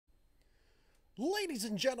Ladies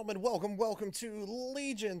and gentlemen, welcome to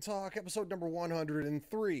Legion Talk, episode number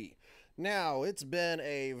 103. Now, it's been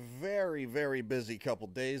a very busy couple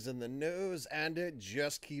days in the news, and it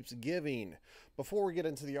just keeps giving. Before we get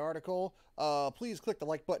into the article, please click the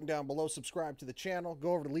like button down below, subscribe to the channel,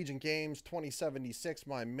 go over to Legion Games 2076,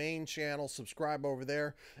 my main channel, subscribe over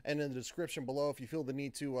there, and in the description below, if you feel the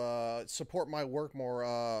need to support my work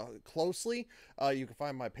more closely, you can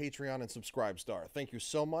find my Patreon and Subscribe Star. Thank you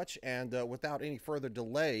so much, and without any further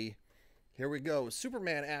delay, here we go.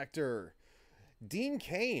 Superman actor Dean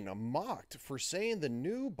Cain mocked for saying the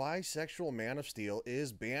new bisexual Man of Steel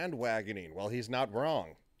is bandwagoning. Well, he's not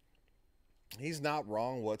wrong. He's not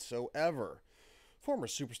wrong whatsoever. Former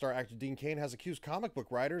superstar actor Dean Cain has accused comic book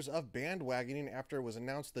writers of bandwagoning after it was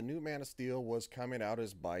announced the new Man of Steel was coming out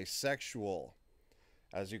as bisexual.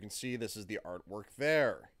 As you can see, this is the artwork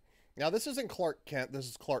there. Now, this isn't Clark Kent. This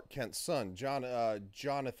is Clark Kent's son,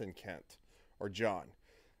 Jonathan Kent, or John.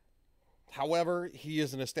 However, he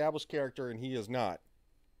is an established character, and he is not.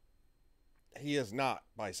 He is not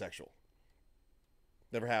bisexual.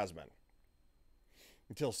 Never has been.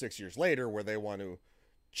 Until 6 years later, where they want to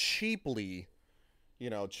cheaply,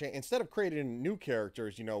 instead of creating new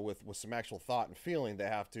characters, with some actual thought and feeling, they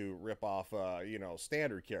have to rip off,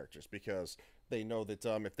 standard characters, because they know that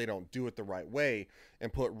if they don't do it the right way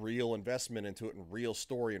and put real investment into it and real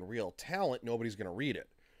story and real talent, nobody's going to read it.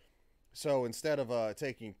 So instead of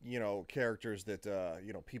taking, characters that,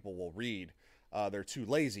 people will read, they're too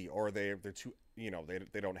lazy, or they're too,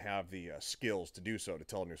 they don't have the skills to do so, to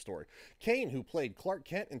tell a new story. Cain, who played Clark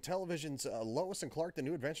Kent in television's Lois and Clark, The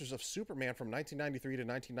New Adventures of Superman from 1993 to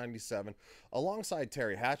 1997, alongside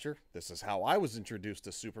Terry Hatcher. This is how I was introduced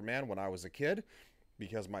to Superman when I was a kid,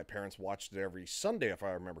 because my parents watched it every Sunday, if I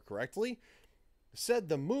remember correctly. Said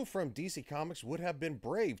the move from DC Comics would have been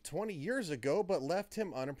brave 20 years ago, but left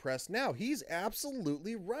him unimpressed now. He's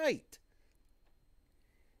absolutely right.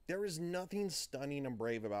 There is nothing stunning and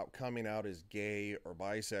brave about coming out as gay or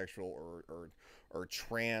bisexual or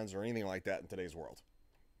trans or anything like that in today's world.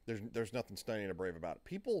 There's nothing stunning and brave about it.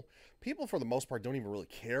 People for the most part don't even really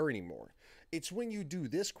care anymore. It's when you do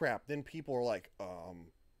this crap, then people are like,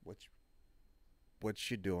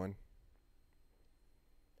 what you doing?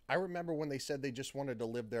 I remember when they said they just wanted to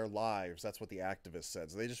live their lives. That's what the activists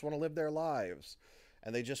said. So they just want to live their lives,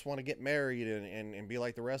 and they just want to get married and be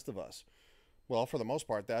like the rest of us. Well, for the most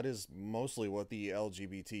part, that is mostly what the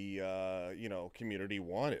LGBT, community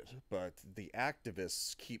wanted. But the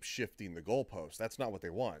activists keep shifting the goalposts. That's not what they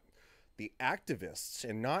want. The activists,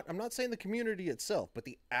 I'm not saying the community itself, but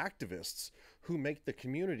the activists who make the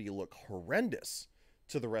community look horrendous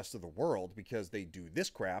to the rest of the world because they do this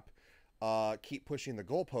crap, keep pushing the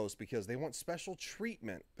goalposts because they want special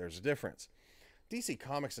treatment. There's a difference. DC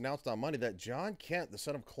Comics announced on Monday that John Kent, the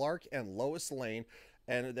son of Clark and Lois Lane,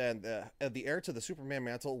 and then the heir to the Superman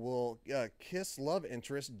mantle, will kiss love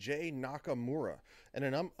interest Jay Nakamura in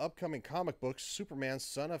an upcoming comic book, Superman,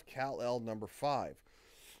 Son of Kal-El #5.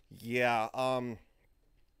 Yeah,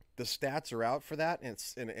 the stats are out for that,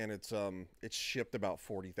 and it's shipped about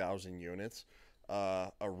 40,000 units.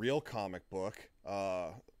 A real comic book,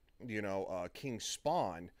 King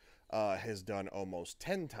Spawn has done almost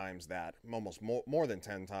 10 times that, almost more than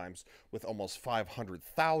 10 times, with almost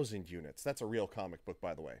 500,000 units. That's a real comic book,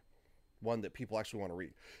 by the way, one that people actually want to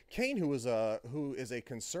read. Cain, who is a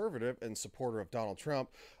conservative and supporter of Donald Trump.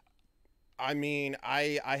 I mean,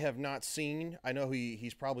 I have not seen. I know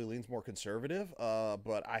he's probably leans more conservative,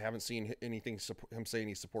 but I haven't seen anything him saying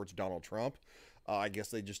he supports Donald Trump. I guess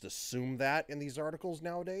they just assume that in these articles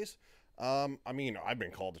nowadays. I mean, I've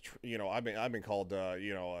been called, I've been called,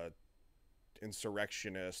 a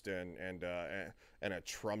insurrectionist and a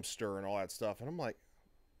Trumpster and all that stuff, and I'm like,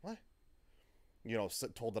 what?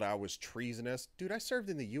 Told that I was treasonous. Dude, I served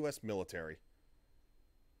in the U.S. military.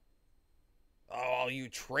 Oh, you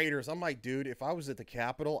traitors. I'm like, dude, if I was at the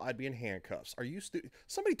Capitol, I'd be in handcuffs. Are you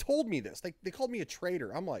Somebody told me this. They called me a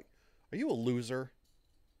traitor. I'm like, are you a loser?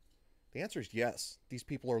 The answer is yes. These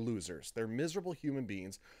people are losers. They're miserable human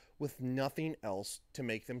beings with nothing else to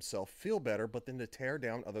make themselves feel better but then to tear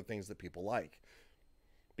down other things that people like,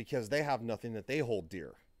 because they have nothing that they hold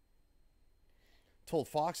dear. Told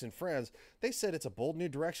Fox and Friends, they said it's a bold new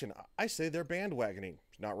direction. I say they're bandwagoning.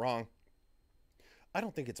 Not wrong. I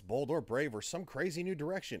don't think it's bold or brave or some crazy new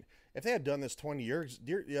direction. If they had done this 20 years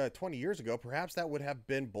ago, perhaps that would have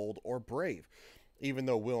been bold or brave. Even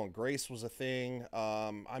though Will and Grace was a thing,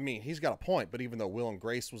 I mean, he's got a point, but even though Will and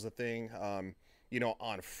Grace was a thing,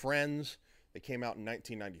 on Friends, that came out in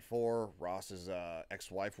 1994, Ross's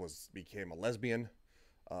ex-wife became a lesbian.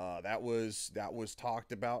 That was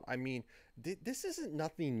talked about. I mean, this isn't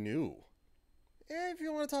nothing new. If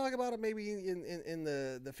you want to talk about it, maybe in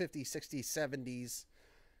the 50s, 60s, 70s,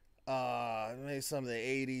 maybe some of the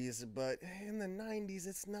 80s, but in the 90s,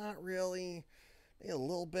 it's not really. Maybe a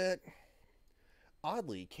little bit.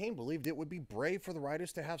 Oddly, Kane believed it would be brave for the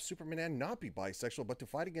writers to have Superman not be bisexual, but to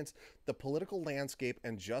fight against the political landscape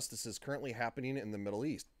and justices currently happening in the Middle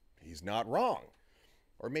East. He's not wrong.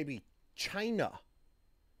 Or maybe China,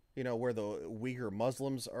 where the Uyghur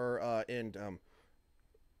Muslims are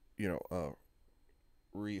you know, uh,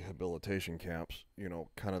 rehabilitation camps,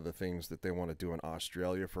 kind of the things that they want to do in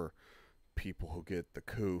Australia for people who get the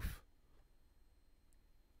coof.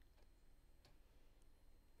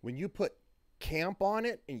 When you put camp on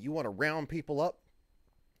it and you want to round people up,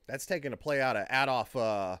 that's taking a play out of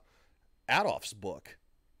Adolf's book.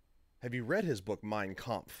 Have you read his book, Mein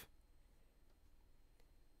Kampf?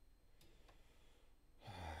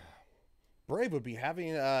 Brave would be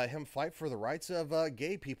having him fight for the rights of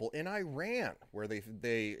gay people in Iran, where it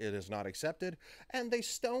is not accepted, and they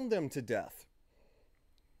stoned them to death.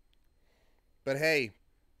 But hey,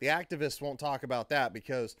 the activists won't talk about that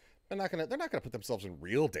because they're not gonna put themselves in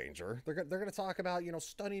real danger. They're gonna talk about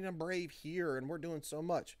stunning and brave here, and we're doing so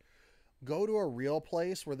much. Go to a real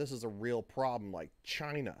place where this is a real problem, like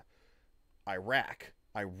China, Iraq,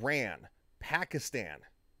 Iran, Pakistan,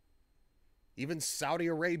 even Saudi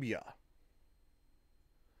Arabia.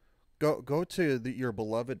 Go to your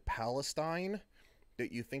beloved Palestine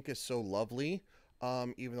that you think is so lovely,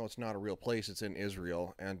 even though it's not a real place. It's in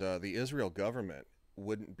Israel, and the Israel government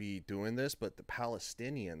wouldn't be doing this, but the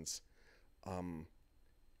Palestinians,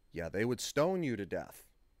 yeah, they would stone you to death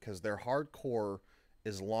because they're hardcore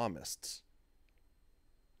Islamists.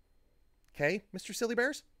 Okay, Mr. Silly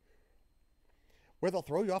Bears? Where they'll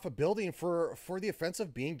throw you off a building for the offense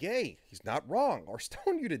of being gay. He's not wrong, or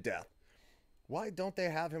stone you to death. Why don't they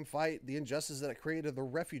have him fight the injustice that created the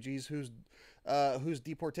refugees whose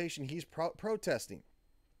deportation he's protesting?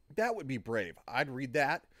 That would be brave. I'd read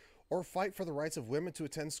that. Or fight for the rights of women to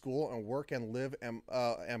attend school and work and live,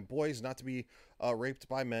 and boys not to be raped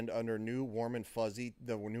by men under the new warm and fuzzy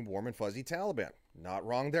Taliban. Not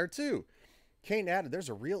wrong there too. Kane added, "There's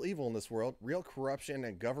a real evil in this world, real corruption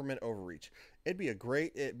and government overreach. It'd be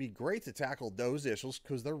great to tackle those issues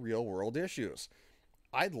because they're real world issues."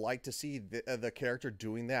 I'd like to see the character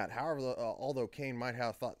doing that. However, although Kane might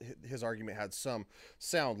have thought his argument had some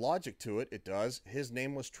sound logic to it, it does. His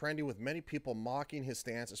name was trendy with many people mocking his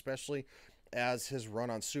stance, especially as his run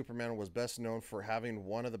on Superman was best known for having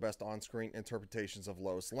one of the best on-screen interpretations of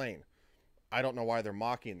Lois Lane. I don't know why they're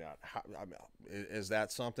mocking that. Is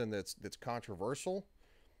that something that's controversial?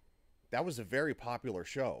 That was a very popular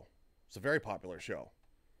show. It's a very popular show.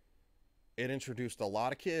 It introduced a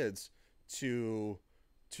lot of kids to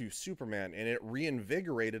Superman, and it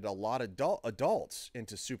reinvigorated a lot of adults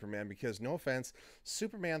into Superman because, no offense,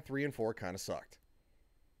 Superman 3 and 4 kind of sucked.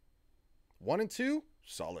 1 and 2,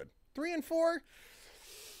 solid. 3 and 4,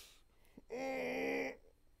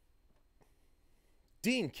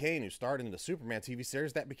 Dean Cain, who starred in the Superman TV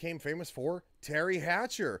series that became famous for Terry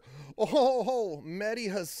Hatcher. Oh, Mehdi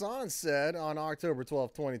Hassan said on October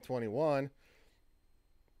 12, 2021.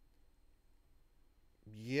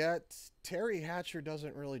 Yet Terry Hatcher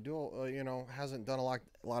doesn't really hasn't done a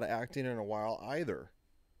lot of acting in a while either.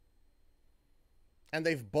 And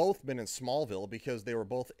they've both been in Smallville because they were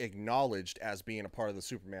both acknowledged as being a part of the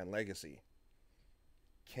Superman legacy.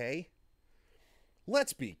 Okay?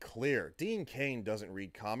 Let's be clear. Dean Cain doesn't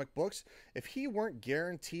read comic books. If he weren't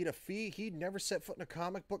guaranteed a fee, he'd never set foot in a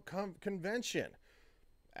comic book convention.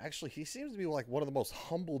 Actually, he seems to be like one of the most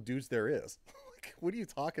humble dudes there is. Like, what are you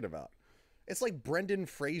talking about? It's like Brendan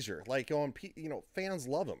Fraser. Like, fans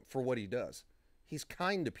love him for what he does. He's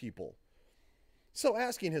kind to people. So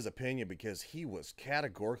asking his opinion because he was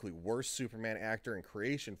categorically worst Superman actor in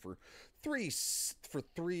creation for three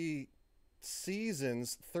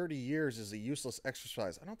seasons, 30 years is a useless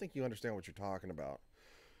exercise. I don't think you understand what you're talking about.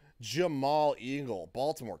 Jamal Eagle,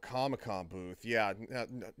 Baltimore Comic-Con booth. Yeah,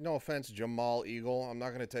 no offense, Jamal Eagle. I'm not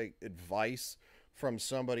going to take advice from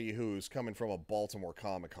somebody who's coming from a Baltimore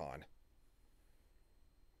Comic-Con.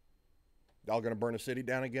 Y'all gonna burn a city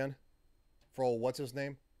down again? For old what's his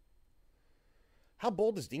name? How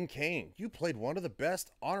bold is Dean Cain? You played one of the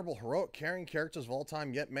best, honorable, heroic, caring characters of all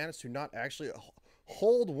time, yet managed to not actually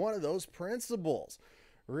hold one of those principles.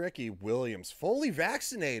 Ricky Williams, fully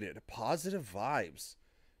vaccinated, positive vibes.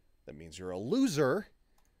 That means you're a loser.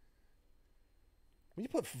 When you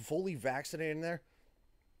put fully vaccinated in there,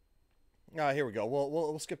 here we go.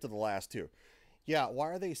 We'll skip to the last two. Yeah, why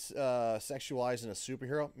are they sexualizing a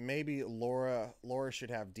superhero? Maybe Laura should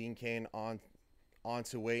have Dean Cain on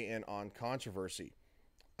to weigh in on controversy.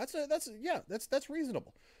 That's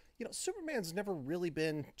reasonable. You know, Superman's never really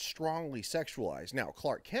been strongly sexualized. Now,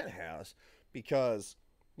 Clark Kent has, because,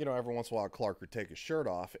 you know, every once in a while Clark would take his shirt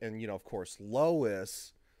off, and, you know, of course,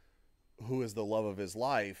 Lois, who is the love of his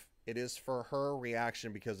life, it is for her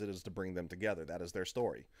reaction because it is to bring them together. That is their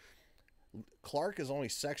story. Clark is only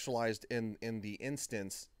sexualized in the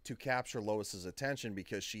instance to capture Lois's attention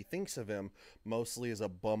because she thinks of him mostly as a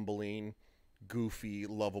bumbling, goofy,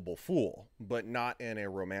 lovable fool, but not in a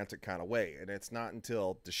romantic kind of way. And it's not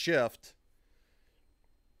until The Shift.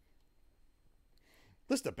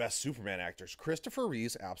 List of best Superman actors: Christopher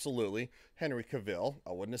Reeves, absolutely. Henry Cavill,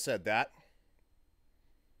 I wouldn't have said that.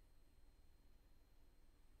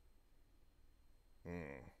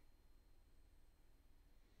 Hmm.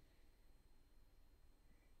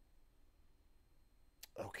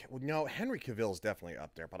 Okay, well, no, Henry Cavill is definitely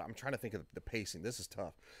up there, but I'm trying to think of the pacing. This is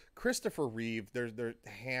tough. Christopher Reeve, they're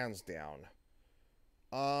hands down.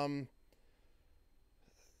 Um,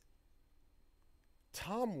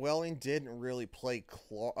 Tom Welling didn't really play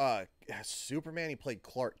Superman. He played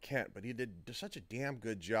Clark Kent, but he did such a damn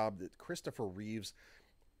good job that Christopher Reeves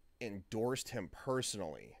endorsed him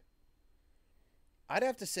personally. I'd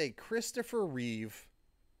have to say Christopher Reeve,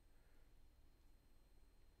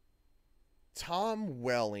 Tom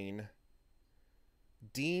Welling,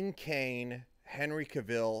 Dean Cain, Henry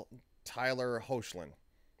Cavill, Tyler Hoechlin,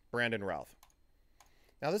 Brandon Routh.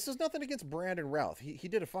 Now, this is nothing against Brandon Routh. He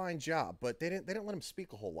did a fine job, but they didn't let him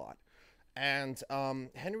speak a whole lot. And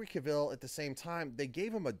Henry Cavill, at the same time, they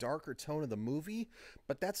gave him a darker tone of the movie,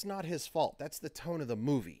 but that's not his fault. That's the tone of the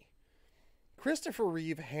movie. Christopher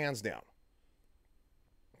Reeve, hands down.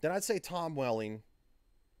 Then I'd say Tom Welling,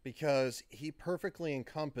 because he perfectly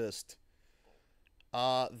encompassed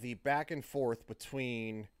the back and forth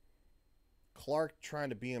between Clark trying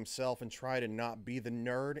to be himself and try to not be the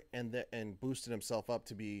nerd, and boosted himself up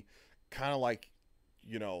to be kind of like,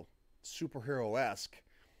 you know, superhero-esque,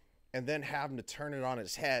 and then having to turn it on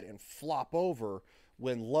his head and flop over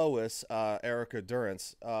when Lois, Erica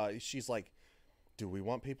Durance, she's like, do we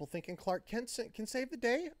want people thinking Clark Kent can save the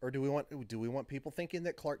day, or do we want people thinking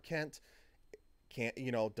that Clark Kent can't,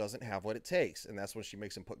 you know, doesn't have what it takes? And that's when she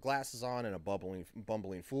makes him put glasses on and a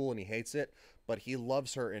bumbling fool, and he hates it, but he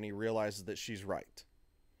loves her and he realizes that she's right.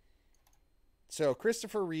 So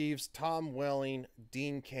Christopher Reeves, Tom Welling,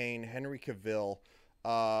 Dean Cain, Henry Cavill,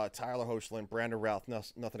 Tyler Hoechlin, Brandon Routh.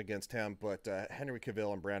 Nothing against him, but Henry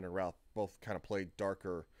Cavill and Brandon Routh both kind of played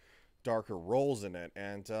darker roles in it,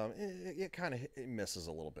 and it kind of misses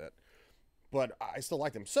a little bit, but I still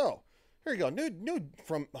like them. So here you go. New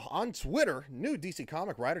from on Twitter. New DC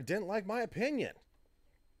comic writer didn't like my opinion.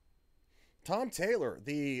 Tom Taylor,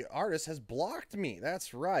 the artist, has blocked me.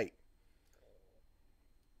 That's right.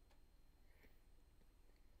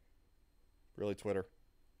 Really, Twitter?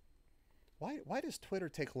 Why does Twitter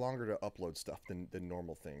take longer to upload stuff than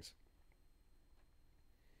normal things?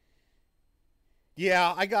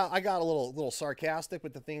 Yeah, I got a little sarcastic,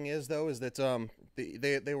 but the thing is though is that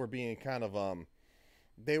they were being kind of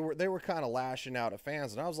they were kind of lashing out at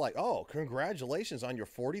fans, and I was like, oh, congratulations on your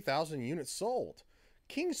 40,000 units sold.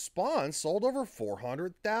 King Spawn sold over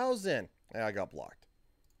 400,000. Yeah, I got blocked.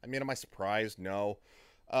 I mean, am I surprised? No.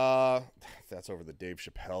 That's over the Dave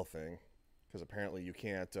Chappelle thing, because apparently you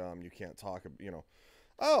can't talk, you know.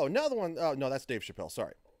 Oh, another one. Oh no, that's Dave Chappelle.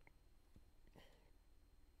 Sorry.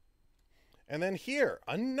 And then here,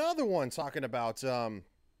 another one talking about,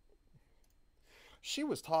 she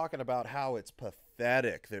was talking about how it's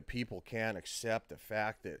pathetic that people can't accept the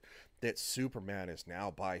fact that Superman is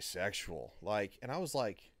now bisexual. Like, and I was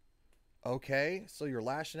like, okay, so you're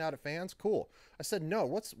lashing out at fans? Cool. I said, no,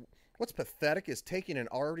 what's pathetic is taking an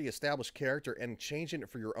already established character and changing it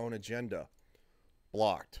for your own agenda.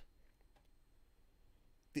 Blocked.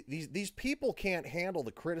 These people can't handle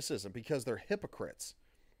the criticism because they're hypocrites.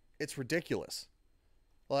 It's ridiculous.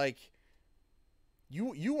 Like,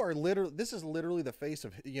 you are literally, this is literally the face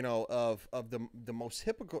of, you know, of the most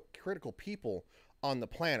hypocritical people on the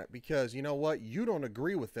planet, because you know what, you don't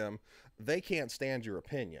agree with them, they can't stand your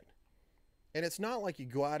opinion. And it's not like you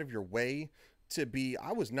go out of your way to be,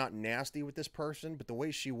 I was not nasty with this person, but the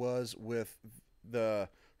way she was with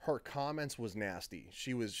her comments was nasty.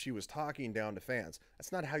 She was talking down to fans.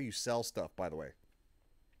 That's not how you sell stuff, by the way.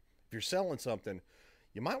 If you're selling something,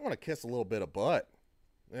 you might want to kiss a little bit of butt.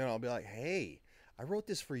 You know, I'll be like, hey, I wrote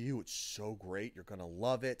this for you. It's so great. You're going to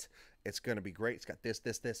love it. It's going to be great. It's got this,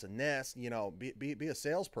 and this. You know, be a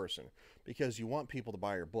salesperson, because you want people to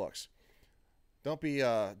buy your books. Don't be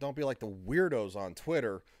like the weirdos on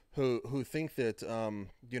Twitter who think that,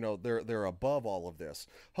 you know, they're above all of this.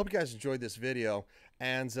 Hope you guys enjoyed this video.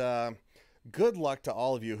 And Good luck to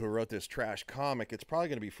all of you who wrote this trash comic. It's probably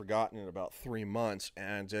going to be forgotten in about 3 months,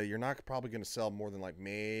 and you're not probably going to sell more than like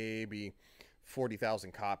maybe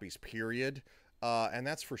 40,000 copies, period. And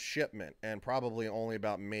that's for shipment, and probably only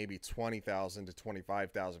about maybe 20,000 to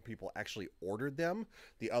 25,000 people actually ordered them.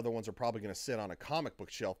 The other ones are probably going to sit on a comic book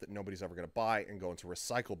shelf that nobody's ever going to buy and go into a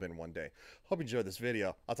recycle bin one day. Hope you enjoyed this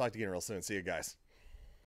video. I'll talk to you again real soon. See you guys.